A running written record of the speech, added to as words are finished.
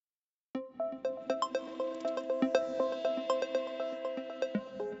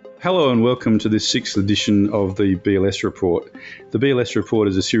Hello and welcome to this sixth edition of the BLS Report. The BLS Report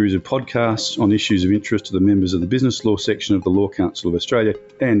is a series of podcasts on issues of interest to the members of the business law section of the Law Council of Australia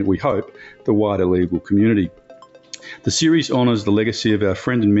and, we hope, the wider legal community. The series honours the legacy of our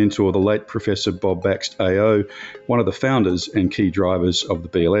friend and mentor, the late Professor Bob Baxt AO, one of the founders and key drivers of the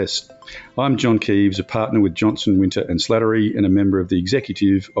BLS. I'm John Keeves, a partner with Johnson, Winter and Slattery and a member of the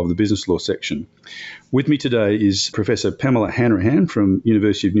executive of the business law section. With me today is Professor Pamela Hanrahan from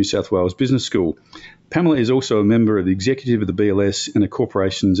University of New South Wales Business School. Pamela is also a member of the executive of the BLS and a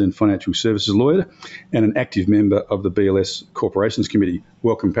corporations and financial services lawyer and an active member of the BLS Corporations Committee.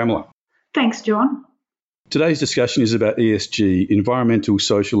 Welcome, Pamela. Thanks, John. Today's discussion is about ESG, environmental,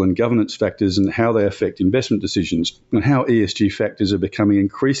 social and governance factors and how they affect investment decisions, and how ESG factors are becoming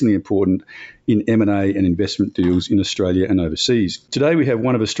increasingly important in M&A and investment deals in Australia and overseas. Today we have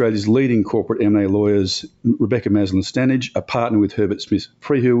one of Australia's leading corporate M&A lawyers, Rebecca Maslen-Stannage, a partner with Herbert Smith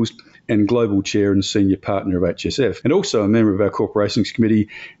Freehills and global chair and senior partner of HSF, and also a member of our corporations committee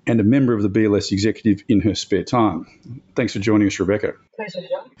and a member of the BLS Executive in her spare time. Thanks for joining us, Rebecca. Pleasure,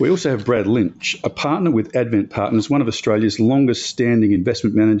 John. We also have Brad Lynch, a partner with Advent Partners, one of Australia's longest standing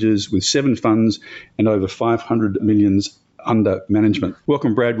investment managers with 7 funds and over 500 million under management.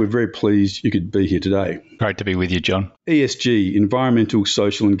 Welcome, Brad. We're very pleased you could be here today. Great to be with you, John. ESG, environmental,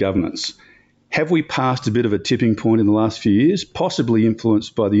 social and governance. Have we passed a bit of a tipping point in the last few years, possibly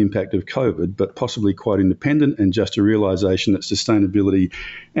influenced by the impact of COVID, but possibly quite independent and just a realisation that sustainability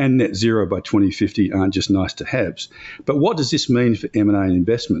and net zero by 2050 aren't just nice to haves? But what does this mean for M&A and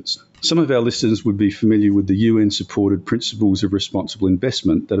investments? Some of our listeners would be familiar with the UN-supported principles of responsible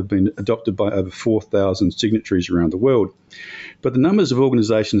investment that have been adopted by over 4,000 signatories around the world. But the numbers of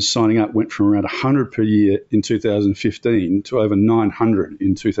organisations signing up went from around 100 per year in 2015 to over 900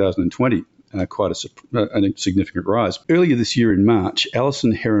 in 2020. Quite a significant rise. Earlier this year in March,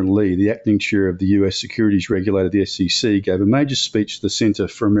 Alison Heron-Lee, the acting chair of the US securities regulator, the SEC, gave a major speech to the Centre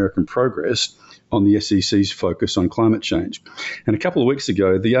for American Progress on the SEC's focus on climate change. And a couple of weeks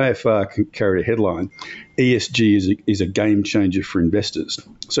ago, the AFR carried a headline, ESG is a game changer for investors.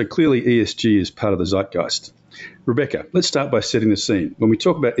 So clearly ESG is part of the zeitgeist. Rebecca, let's start by setting the scene. When we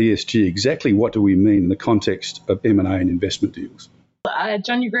talk about ESG, exactly what do we mean in the context of M&A and investment deals?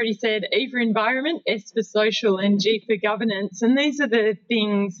 John, you've already said E for environment, S for social and G for governance. And these are the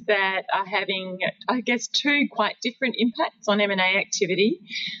things that are having, I guess, 2 quite different impacts on M&A activity.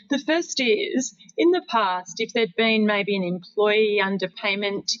 The first is, in the past, if there'd been maybe an employee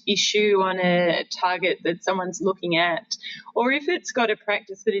underpayment issue on a target that someone's looking at, or if it's got a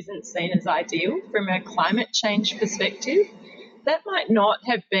practice that isn't seen as ideal from a climate change perspective, that might not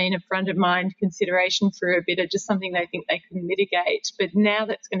have been a front-of-mind consideration for a bidder, just something they think they can mitigate. But now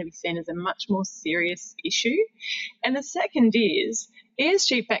that's going to be seen as a much more serious issue. And the second is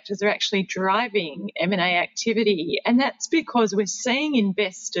ESG factors are actually driving M&A activity, and that's because we're seeing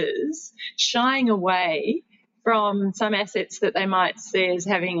investors shying away from some assets that they might see as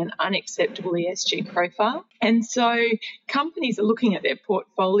having an unacceptable ESG profile. And so companies are looking at their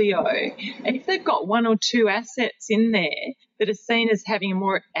portfolio, and if they've got 1 or 2 assets in there that are seen as having a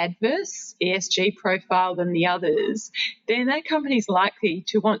more adverse ESG profile than the others, then that company's likely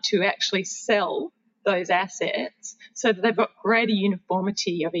to want to actually sell those assets so that they've got greater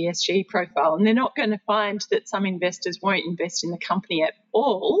uniformity of ESG profile. And they're not going to find that some investors won't invest in the company at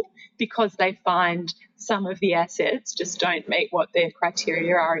all because they find some of the assets just don't meet what their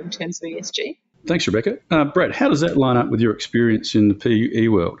criteria are in terms of ESG. Thanks, Rebecca. Brad, how does that line up with your experience in the PE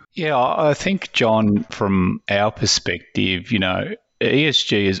world? Yeah, I think, John, from our perspective,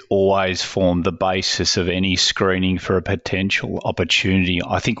 ESG has always formed the basis of any screening for a potential opportunity.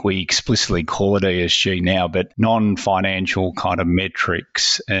 I think we explicitly call it ESG now, but non-financial kind of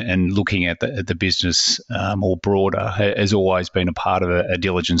metrics and looking at the business more broader has always been a part of a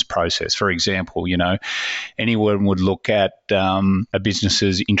diligence process. For example, anyone would look at a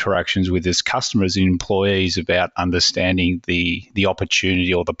business's interactions with its customers and employees about understanding the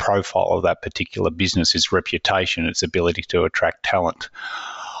opportunity or the profile of that particular business, its reputation, its ability to attract talent.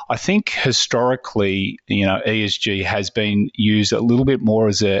 I think historically, ESG has been used a little bit more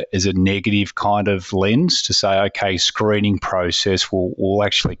as a negative kind of lens to say, okay, screening process will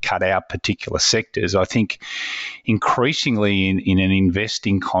actually cut out particular sectors. I think increasingly in an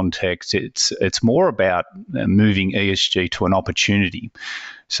investing context, it's more about moving ESG to an opportunity.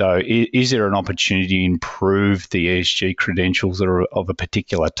 So is there an opportunity to improve the ESG credentials of a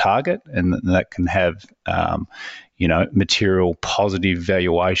particular target, and that can have material positive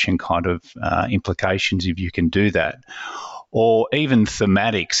valuation kind of implications if you can do that? or even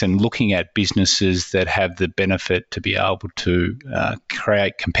thematics and looking at businesses that have the benefit to be able to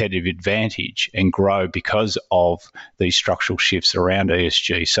create competitive advantage and grow because of these structural shifts around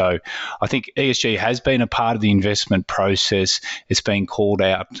ESG. So I think ESG has been a part of the investment process. It's been called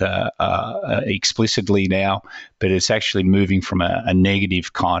out explicitly now, but it's actually moving from a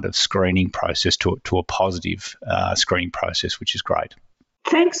negative kind of screening process to a positive screening process, which is great.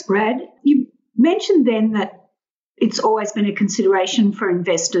 Thanks, Brad. You mentioned then that it's always been a consideration for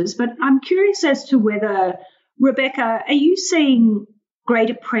investors, but I'm curious as to whether, Rebecca, are you seeing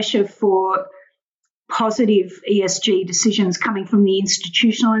greater pressure for positive ESG decisions coming from the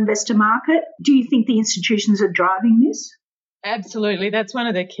institutional investor market? Do you think the institutions are driving this? Absolutely. That's one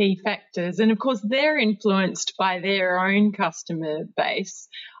of the key factors. And of course, they're influenced by their own customer base.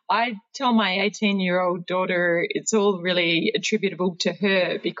 I tell my 18-year-old daughter it's all really attributable to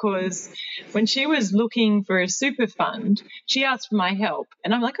her, because when she was looking for a super fund, she asked for my help.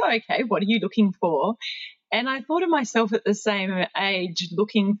 And I'm like, oh, okay, what are you looking for? And I thought of myself at the same age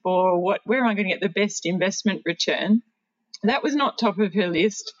looking for where am I going to get the best investment return? That was not top of her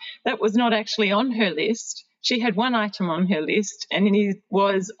list. That was not actually on her list. She had one item on her list, and it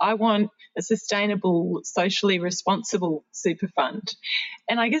was, I want a sustainable, socially responsible super fund.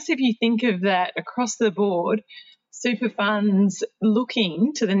 And I guess if you think of that across the board, super funds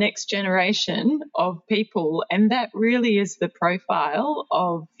looking to the next generation of people, and that really is the profile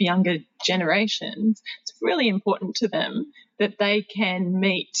of younger generations. It's really important to them that they can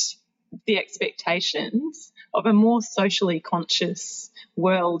meet the expectations of a more socially conscious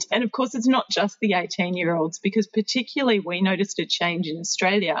world. And of course, it's not just the 18-year-olds, because particularly we noticed a change in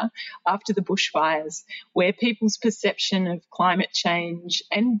Australia after the bushfires, where people's perception of climate change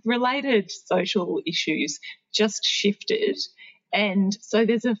and related social issues just shifted. And so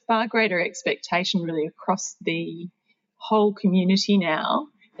there's a far greater expectation really across the whole community now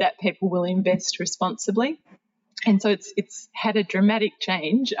that people will invest responsibly. And so it's had a dramatic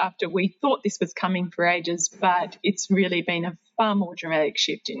change after we thought this was coming for ages, but it's really been a far more dramatic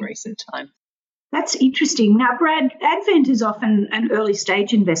shift in recent time. That's interesting. Now, Brad, Advent is often an early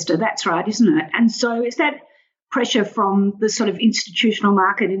stage investor. That's right, isn't it? And so is that pressure from the sort of institutional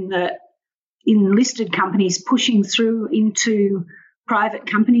market in listed companies pushing through into private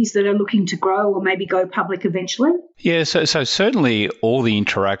companies that are looking to grow or maybe go public eventually? Yeah, so certainly all the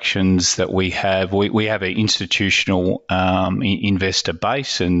interactions that we have an institutional investor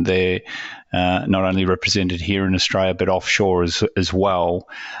base, and they're not only represented here in Australia but offshore as well.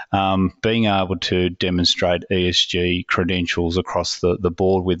 Being able to demonstrate ESG credentials across the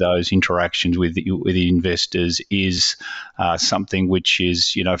board with those interactions with the investors is something which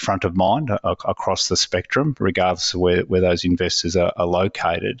is front of mind across the spectrum, regardless of where those investors are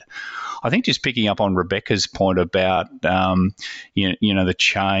located. I think just picking up on Rebecca's point about the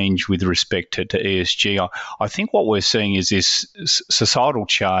change with respect to ESG, I think what we're seeing is this societal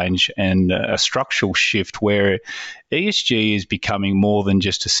change and a structural shift where ESG is becoming more than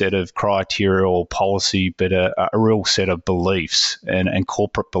just a set of criteria or policy, but a real set of beliefs and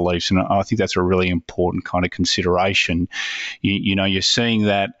corporate beliefs. And I think that's a really important kind of consideration. You're seeing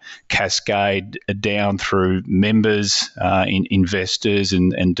that cascade down through members, investors,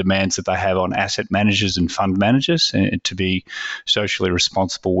 and demands that they have on asset managers and fund managers to be socially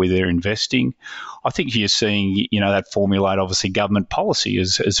responsible with their investing. I think you're seeing, that formulate obviously government policy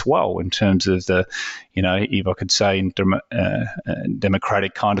as well in terms of the, if I could say in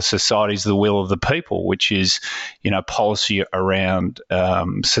democratic kind of societies, the will of the people, which is, policy around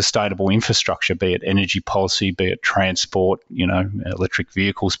sustainable infrastructure, be it energy policy, be it transport, electric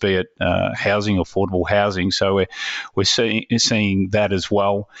vehicles, be it housing, affordable housing. So we're seeing that as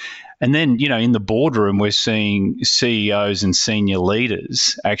well. And then, in the boardroom, we're seeing CEOs and senior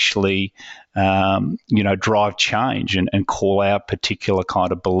leaders actually, drive change and call out particular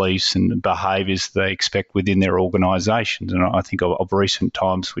kind of beliefs and behaviours they expect within their organisations. And I think of recent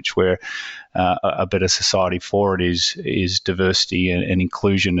times, which we're a better society for it, is diversity and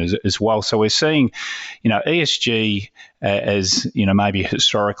inclusion as well. So we're seeing, ESG as, maybe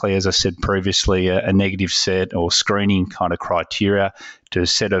historically, as I said previously, a negative set or screening kind of criteria to a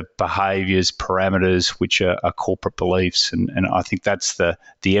set of behaviours, parameters, which are corporate beliefs. And I think that's the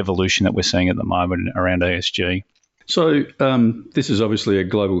evolution that we're seeing at the moment around ESG. So this is obviously a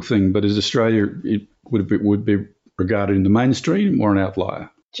global thing, but is Australia, would be regarded in the mainstream or an outlier?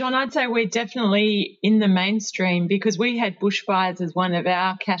 John, I'd say we're definitely in the mainstream because we had bushfires as one of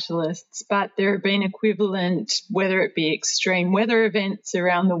our catalysts, but there have been equivalent, whether it be extreme weather events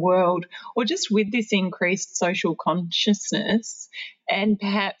around the world or just with this increased social consciousness and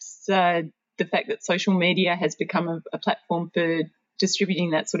perhaps the the fact that social media has become a platform for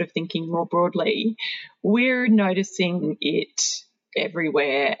distributing that sort of thinking more broadly, we're noticing it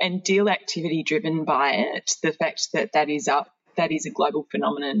everywhere, and deal activity driven by it, the fact that that is a global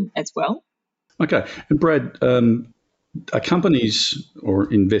phenomenon as well. Okay. And Brad, are companies or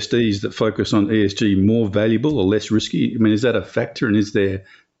investees that focus on ESG more valuable or less risky? I mean, is that a factor, and is there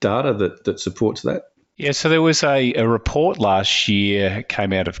data that supports that? Yeah, so there was a report last year,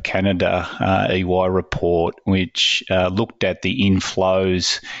 came out of Canada, EY report, which looked at the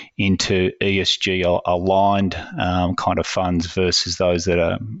inflows into ESG aligned kind of funds versus those that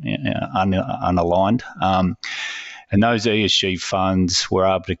are unaligned. And those ESG funds were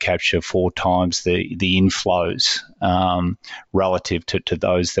able to capture 4 times the inflows relative to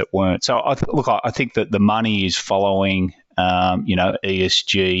those that weren't. So, I think that the money is following,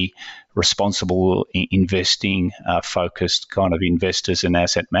 ESG, responsible investing, focused kind of investors and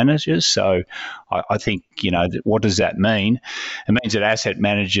asset managers. So I think, what does that mean? It means that asset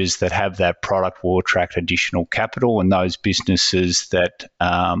managers that have that product will attract additional capital, and those businesses that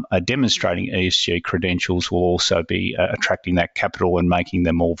are demonstrating ESG credentials will also be attracting that capital and making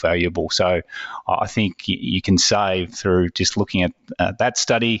them more valuable. So I think you can say through just looking at that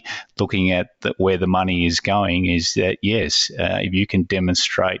study, looking at where the money is going, is that, yes, if you can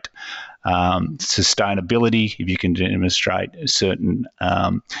demonstrate sustainability, if you can demonstrate certain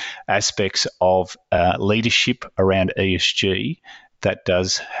aspects of leadership around ESG, that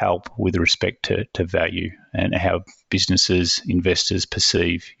does help with respect to value and how businesses, investors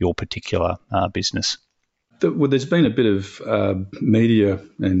perceive your particular business. Well, there's been a bit of media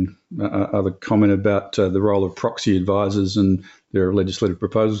and other comment about the role of proxy advisors, and there are legislative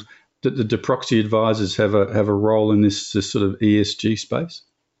proposals. Do proxy advisors have a role in this sort of ESG space?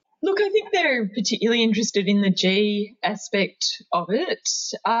 Look, I think they're particularly interested in the G aspect of it.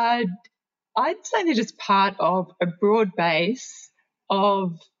 I'd say they're just part of a broad base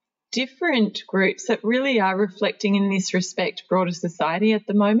of different groups that really are reflecting in this respect broader society at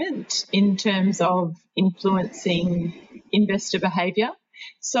the moment in terms of influencing investor behaviour.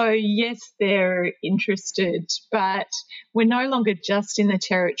 So, yes, they're interested, but we're no longer just in the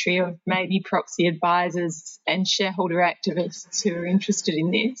territory of maybe proxy advisors and shareholder activists who are interested in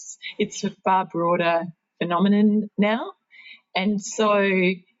this. It's a far broader phenomenon now. And so,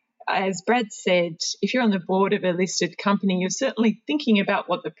 as Brad said, if you're on the board of a listed company, you're certainly thinking about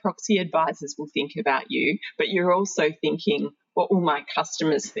what the proxy advisors will think about you, but you're also thinking, what will my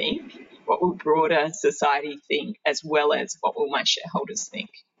customers think? What will broader society think, as well as what will my shareholders think?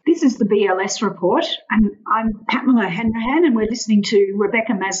 This is the BLS report, and I'm Pamela Hanrahan, and we're listening to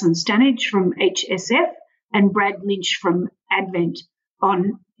Rebecca Maslen-Stannage from HSF and Brad Lynch from Advent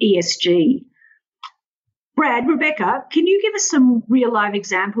on ESG. Brad, Rebecca, can you give us some real-life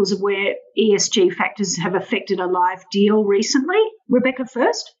examples of where ESG factors have affected a live deal recently? Rebecca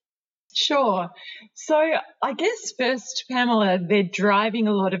first. Sure. So I guess first, Pamela, they're driving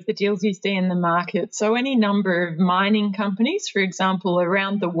a lot of the deals you see in the market. So any number of mining companies, for example,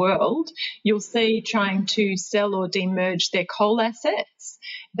 around the world, you'll see trying to sell or demerge their coal assets.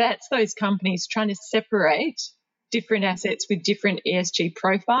 That's those companies trying to separate different assets with different ESG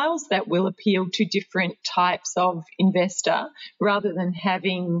profiles that will appeal to different types of investor, rather than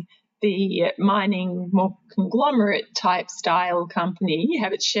having the mining, more conglomerate type style company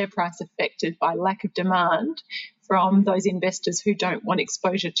have its share price affected by lack of demand from those investors who don't want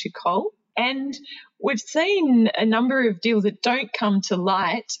exposure to coal. And we've seen a number of deals that don't come to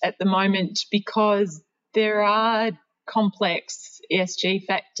light at the moment because there are complex ESG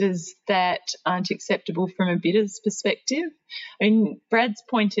factors that aren't acceptable from a bidder's perspective. I mean, Brad's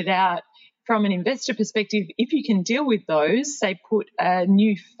pointed out, from an investor perspective, if you can deal with those, say put a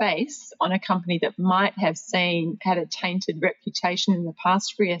new face on a company that might have had a tainted reputation in the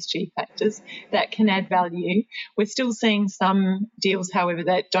past for ESG factors, that can add value. We're still seeing some deals, however,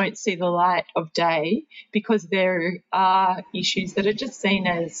 that don't see the light of day because there are issues that are just seen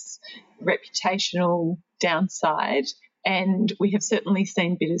as reputational downside. And we have certainly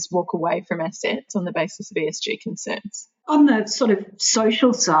seen bidders walk away from assets on the basis of ESG concerns. On the sort of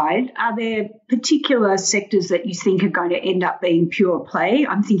social side, are there particular sectors that you think are going to end up being pure play?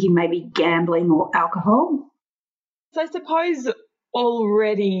 I'm thinking maybe gambling or alcohol. So I suppose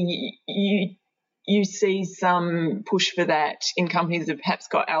already you see some push for that in companies that perhaps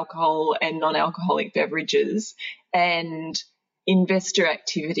got alcohol and non-alcoholic beverages, and investor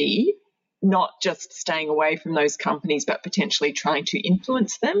activity, not just staying away from those companies, but potentially trying to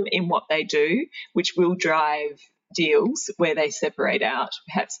influence them in what they do, which will drive deals where they separate out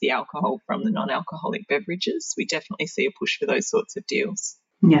perhaps the alcohol from the non-alcoholic beverages. We definitely see a push for those sorts of deals.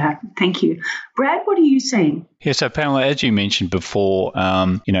 Yeah, thank you. Brad, what are you saying? Yeah, so Pamela, as you mentioned before,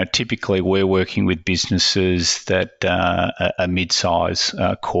 typically we're working with businesses that are mid-size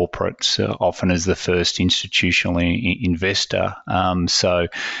corporates, often as the first institutional investor. So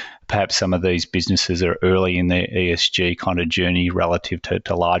perhaps some of these businesses are early in their ESG kind of journey relative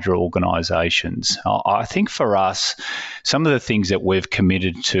to larger organisations. I think for us, some of the things that we've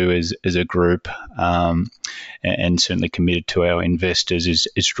committed to as a group and certainly committed to our investors is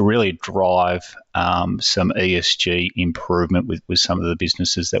to really drive some ESG improvement with some of the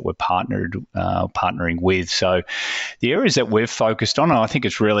businesses that we're partnering with. So the areas that we've focused on, and I think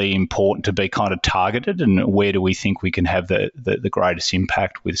it's really important to be kind of targeted, and where do we think we can have the greatest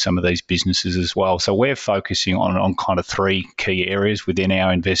impact with some of these businesses as well. So we're focusing on kind of three key areas within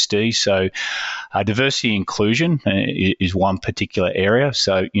our investees. So diversity and inclusion is one particular area.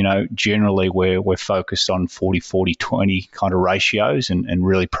 So, generally we're focused on 40-40-20 kind of ratios and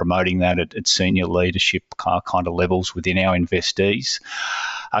really promoting that at senior leadership kind of levels within our investees.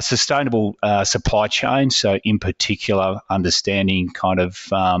 A sustainable supply chain, so in particular understanding kind of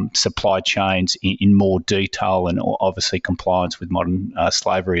supply chains in more detail, and obviously compliance with modern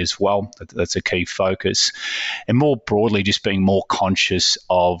slavery as well. That's a key focus. And more broadly, just being more conscious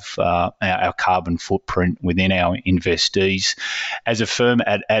of our carbon footprint within our investees. As a firm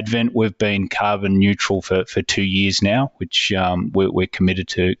at Advent, we've been carbon neutral for 2 years now, which we're committed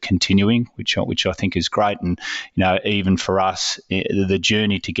to continuing, which I think is great. And, even for us, the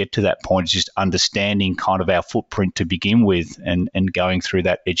journey to get to that point is just understanding kind of our footprint to begin with, and going through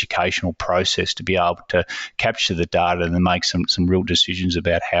that educational process to be able to capture the data and then make some real decisions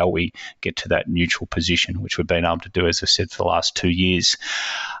about how we get to that neutral position, which we've been able to do, as I said, for the last 2 years.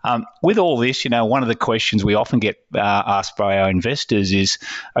 With all this, one of the questions we often get asked by our investors is,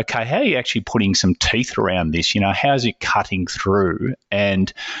 okay, how are you actually putting some teeth around this? How's it cutting through?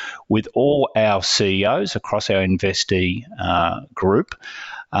 And with all our CEOs across our investee group,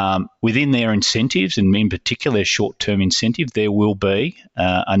 within their incentives, and in particular short-term incentive, there will be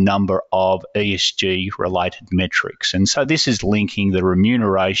a number of ESG-related metrics. And so this is linking the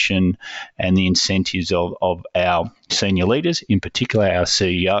remuneration and the incentives of our senior leaders, in particular our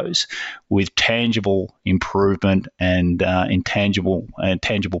CEOs, with tangible improvement and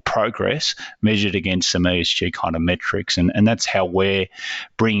tangible progress measured against some ESG kind of metrics. And that's how we're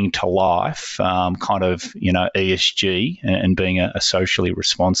bringing to life ESG and being a socially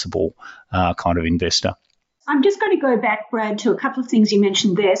responsible kind of investor. I'm just going to go back, Brad, to a couple of things you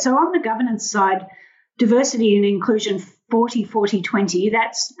mentioned there. So on the governance side, diversity and inclusion 40-40-20,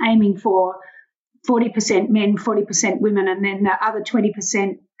 that's aiming for 40% men, 40% women, and then the other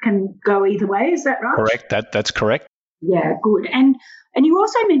 20% can go either way. Is that right? Correct. That's correct. Yeah, good. And you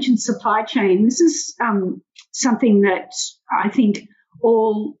also mentioned supply chain. This is something that I think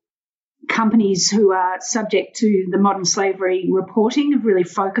all companies who are subject to the modern slavery reporting have really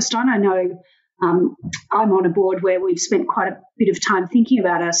focused on. I know I'm on a board where we've spent quite a bit of time thinking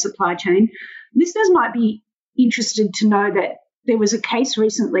about our supply chain. Listeners might be interested to know that there was a case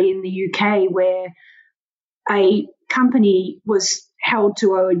recently in the UK where a company was held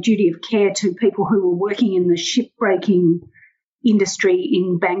to owe a duty of care to people who were working in the shipbreaking industry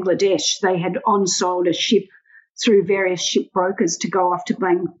in Bangladesh. They had on-sold a ship through various ship brokers to go off to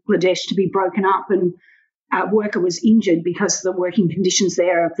Bangladesh to be broken up, and a worker was injured because the working conditions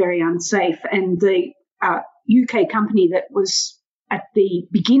there are very unsafe. And the UK company that was at the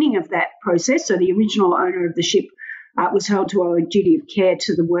beginning of that process, so the original owner of the ship, was held to owe a duty of care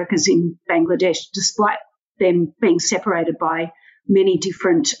to the workers in Bangladesh, despite them being separated by many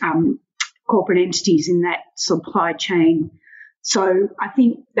different corporate entities in that supply chain. So I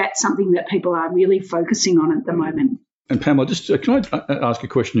think that's something that people are really focusing on at the moment. And Pamela, just can I ask a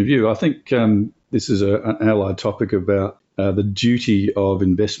question of you? I think this is an allied topic about the duty of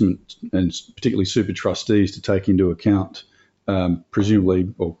investment, and particularly super trustees, to take into account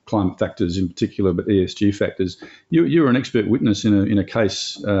presumably, or climate factors in particular, but ESG factors. You were an expert witness in a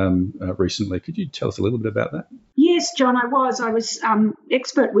case recently. Could you tell us a little bit about that? Yes, John, I was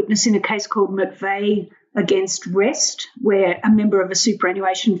expert witness in a case called McVeigh against Rest, where a member of a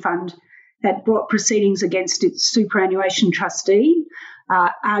superannuation fund had brought proceedings against its superannuation trustee,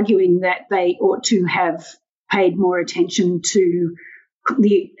 arguing that they ought to have paid more attention to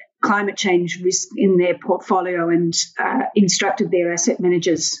the climate change risk in their portfolio and instructed their asset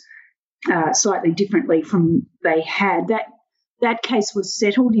managers slightly differently from they had. That case was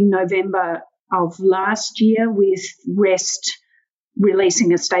settled in November of last year, with Rest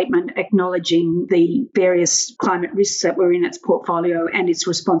releasing a statement acknowledging the various climate risks that were in its portfolio and its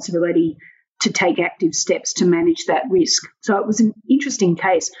responsibility to take active steps to manage that risk. So it was an interesting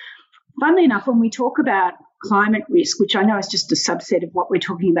case. Funnily enough, when we talk about climate risk, which I know is just a subset of what we're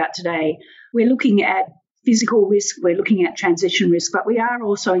talking about today, we're looking at physical risk, we're looking at transition risk, but we are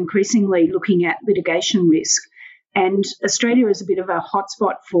also increasingly looking at litigation risk. And Australia is a bit of a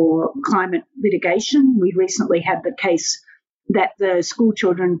hotspot for climate litigation. We recently had the case that the school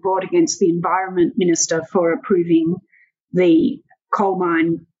children brought against the Environment Minister for approving the coal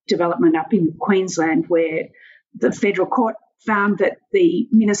mine development up in Queensland, where the federal court found that the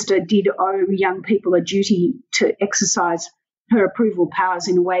minister did owe young people a duty to exercise her approval powers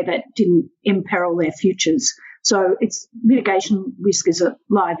in a way that didn't imperil their futures. So it's litigation risk is a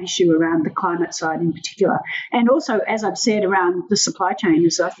live issue around the climate side in particular. And also, as I've said, around the supply chain,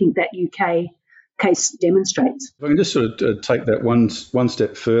 as I think that UK case demonstrates. If I can just sort of take that one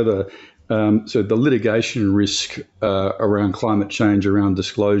step further, so the litigation risk around climate change, around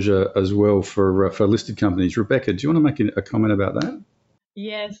disclosure as well for listed companies. Rebecca, do you want to make a comment about that?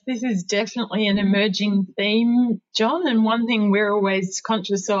 Yes, this is definitely an emerging theme, John, and one thing we're always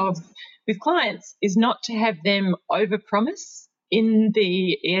conscious of with clients is not to have them overpromise in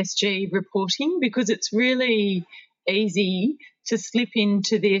the ESG reporting, because it's really easy to slip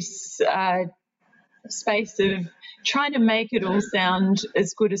into this space of trying to make it all sound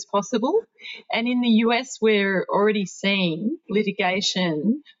as good as possible. And in the US, we're already seeing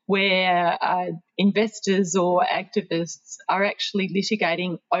litigation where investors or activists are actually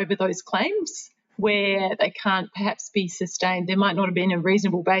litigating over those claims where they can't perhaps be sustained. There might not have been a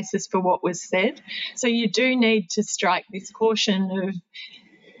reasonable basis for what was said. So you do need to strike this caution of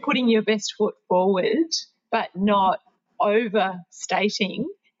putting your best foot forward, but not overstating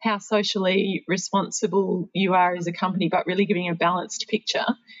how socially responsible you are as a company, but really giving a balanced picture.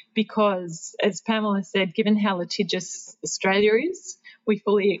 Because, as Pamela said, given how litigious Australia is, we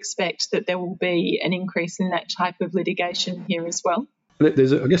fully expect that there will be an increase in that type of litigation here as well.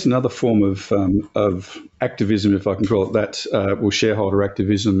 There's, I guess, another form of activism, if I can call it that, shareholder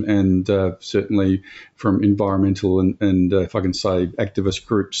activism, and certainly from environmental and if I can say, activist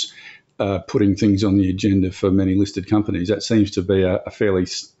groups putting things on the agenda for many listed companies. That seems to be a fairly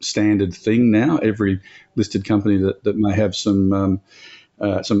standard thing now. Every listed company that may have some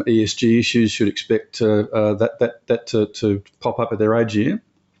ESG issues should expect that to pop up at their AGM.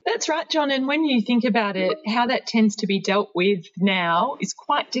 That's right, John. And when you think about it, how that tends to be dealt with now is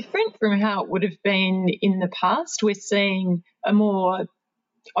quite different from how it would have been in the past. We're seeing a more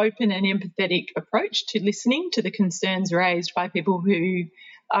open and empathetic approach to listening to the concerns raised by people who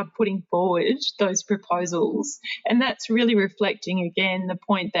are putting forward those proposals. And that's really reflecting, again, the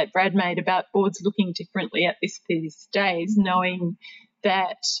point that Brad made about boards looking differently at these days, knowing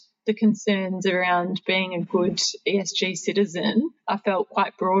that the concerns around being a good ESG citizen are felt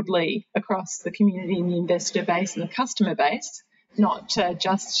quite broadly across the community and the investor base and the customer base, not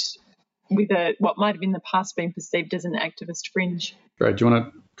just with what might have in the past been perceived as an activist fringe. Brad, do you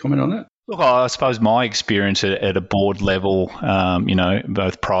want to comment on that? Look, I suppose my experience at a board level,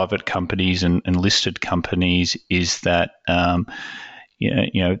 both private companies and listed companies, is that the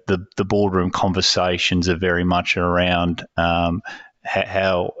boardroom conversations are very much around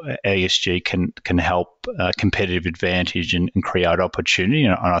how ESG can help competitive advantage and create opportunity.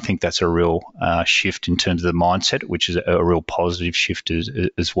 And I think that's a real shift in terms of the mindset, which is a real positive shift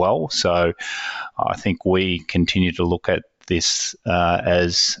as well. So I think we continue to look at this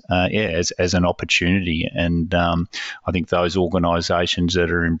as an opportunity, and I think those organisations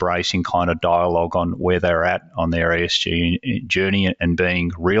that are embracing kind of dialogue on where they're at on their ESG journey and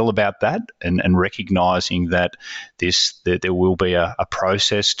being real about that, and recognising that there will be a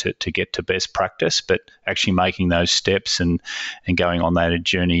process to get to best practice, but actually making those steps and going on that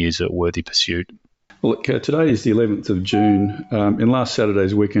journey is a worthy pursuit. Well, look, today is the 11th of June. In last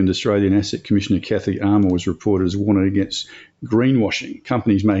Saturday's weekend, Australian Asset Commissioner Cathy Armour was reported as warning against greenwashing,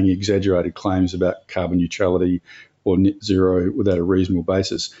 companies making exaggerated claims about carbon neutrality or net zero without a reasonable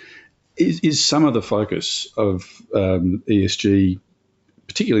basis. Is some of the focus of ESG,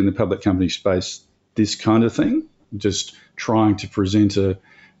 particularly in the public company space, this kind of thing, just trying to present a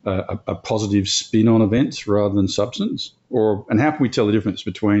positive spin on events rather than substance? And how can we tell the difference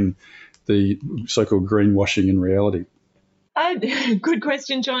between the so-called greenwashing in reality? Good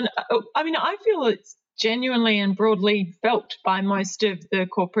question, John. I mean, I feel it's genuinely and broadly felt by most of the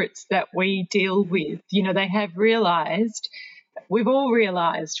corporates that we deal with. You know, they have realised, we've all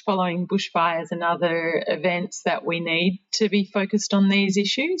realised following bushfires and other events that we need to be focused on these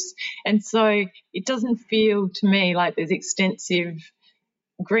issues. And so it doesn't feel to me like there's extensive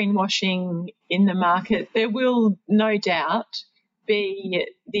greenwashing in the market. There will no doubt be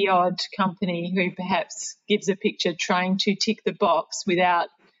the odd company who perhaps gives a picture trying to tick the box without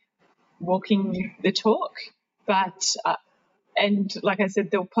walking the talk. But, and like I said,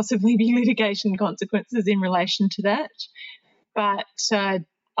 there'll possibly be litigation consequences in relation to that. But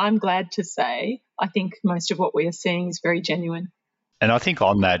I'm glad to say I think most of what we are seeing is very genuine. And I think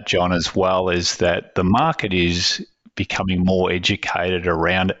on that, John, as well, is that the market is becoming more educated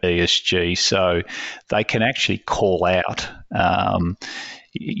around ESG, so they can actually call out,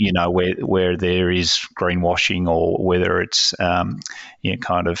 where there is greenwashing or whether it's,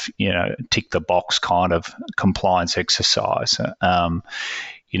 tick the box kind of compliance exercise.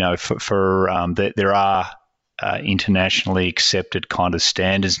 There are internationally accepted kind of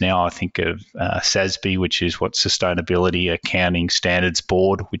standards now. I think of SASB, which is what Sustainability Accounting Standards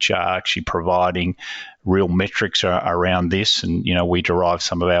Board, which are actually providing real metrics around this. And, we derive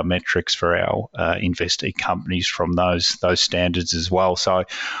some of our metrics for our investee companies from those standards as well. So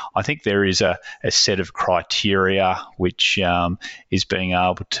I think there is a set of criteria which is being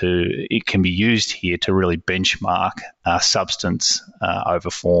able to, it can be used here to really benchmark substance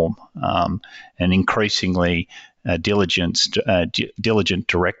over form. And increasingly, diligent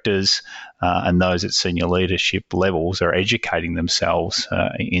directors and those at senior leadership levels are educating themselves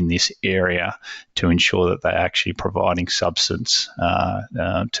in this area to ensure that they're actually providing substance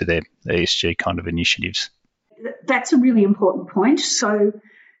to their ESG kind of initiatives. That's a really important point. So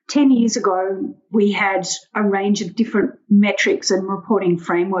 10 years ago, we had a range of different metrics and reporting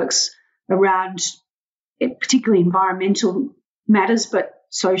frameworks around particularly environmental matters, but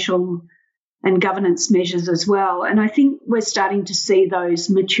social and governance measures as well. And I think we're starting to see those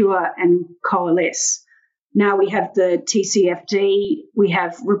mature and coalesce. Now we have the TCFD, we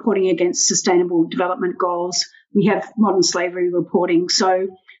have reporting against sustainable development goals, we have modern slavery reporting. So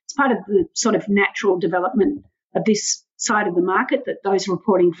it's part of the sort of natural development of this side of the market that those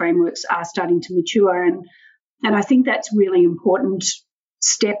reporting frameworks are starting to mature. And I think that's really important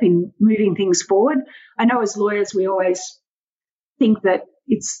step in moving things forward. I know as lawyers we always think that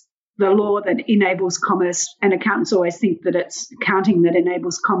it's the law that enables commerce, and accountants always think that it's accounting that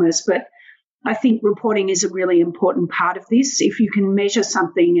enables commerce. But I think reporting is a really important part of this. If you can measure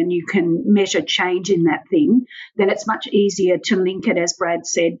something and you can measure change in that thing, then it's much easier to link it, as Brad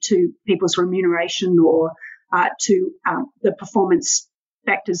said, to people's remuneration or to the performance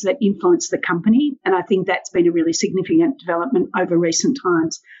factors that influence the company. And I think that's been a really significant development over recent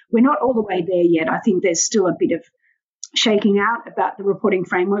times. We're not all the way there yet. I think there's still a bit of shaking out about the reporting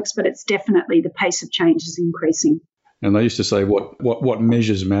frameworks, but it's definitely the pace of change is increasing. And they used to say what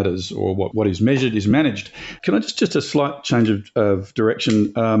measures matters, or what is measured is managed. Can I just a slight change of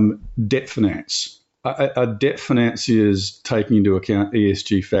direction? Debt finance. Are debt financiers taking into account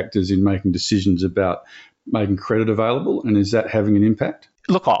ESG factors in making decisions about making credit available, and is that having an impact?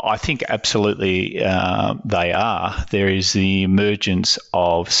 Look, I think absolutely they are. There is the emergence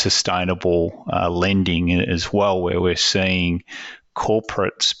of sustainable lending as well, where we're seeing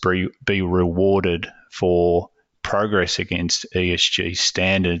corporates be rewarded for progress against ESG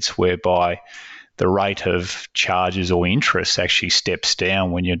standards, whereby the rate of charges or interest actually steps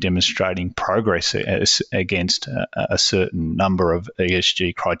down when you're demonstrating progress against a certain number of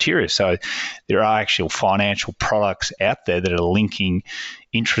ESG criteria. So there are actual financial products out there that are linking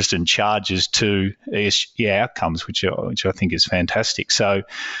interest and charges to ESG outcomes, which I think is fantastic. So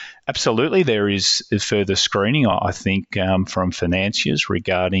absolutely, there is further screening, I think, from financiers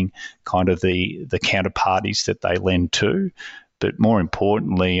regarding kind of the counterparties that they lend to. But more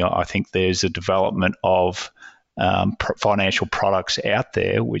importantly, I think there's a development of financial products out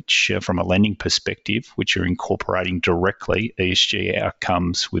there, which, from a lending perspective, which are incorporating directly ESG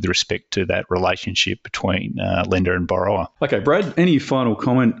outcomes with respect to that relationship between lender and borrower. Okay, Brad, any final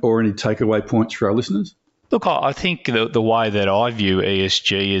comment or any takeaway points for our listeners? Look, I think the way that I view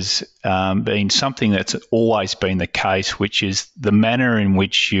ESG is being something that's always been the case, which is the manner in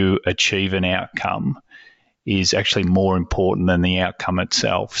which you achieve an outcome is actually more important than the outcome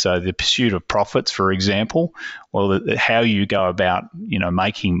itself. So the pursuit of profits, for example, well, how you go about,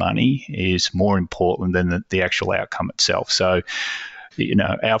 making money is more important than the actual outcome itself. So,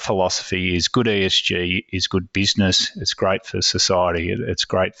 our philosophy is good ESG is good business. It's great for society. It's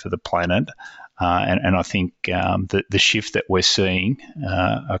great for the planet. And I think the shift that we're seeing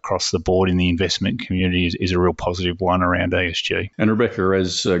across the board in the investment community is a real positive one around ESG. And Rebecca,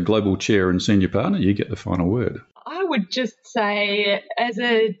 as Global Chair and Senior Partner, you get the final word. I would just say, as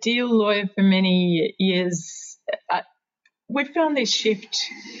a deal lawyer for many years, we've found this shift,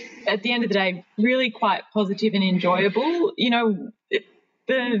 at the end of the day, really quite positive and enjoyable.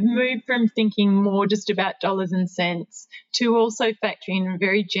 the move from thinking more just about dollars and cents to also factoring in a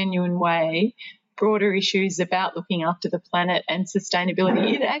very genuine way broader issues about looking after the planet and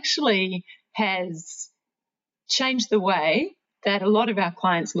sustainability, it actually has changed the way that a lot of our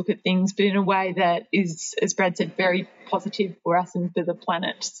clients look at things, but in a way that is, as Brad said, very positive for us and for the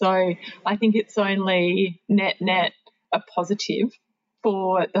planet. So I think it's only net a positive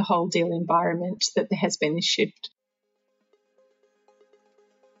for the whole deal environment that there has been this shift.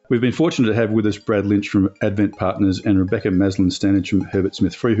 We've been fortunate to have with us Brad Lynch from Advent Partners and Rebecca Maslen-Stannage from Herbert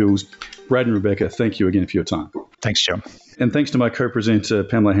Smith Freehills. Brad and Rebecca, thank you again for your time. Thanks, John. And thanks to my co-presenter,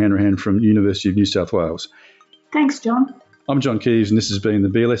 Pamela Hanrahan from University of New South Wales. Thanks, John. I'm John Keeves, and this has been the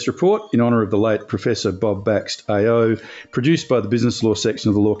BLS Report in honour of the late Professor Bob Baxt, AO, produced by the Business Law section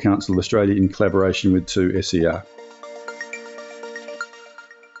of the Law Council of Australia in collaboration with 2SER.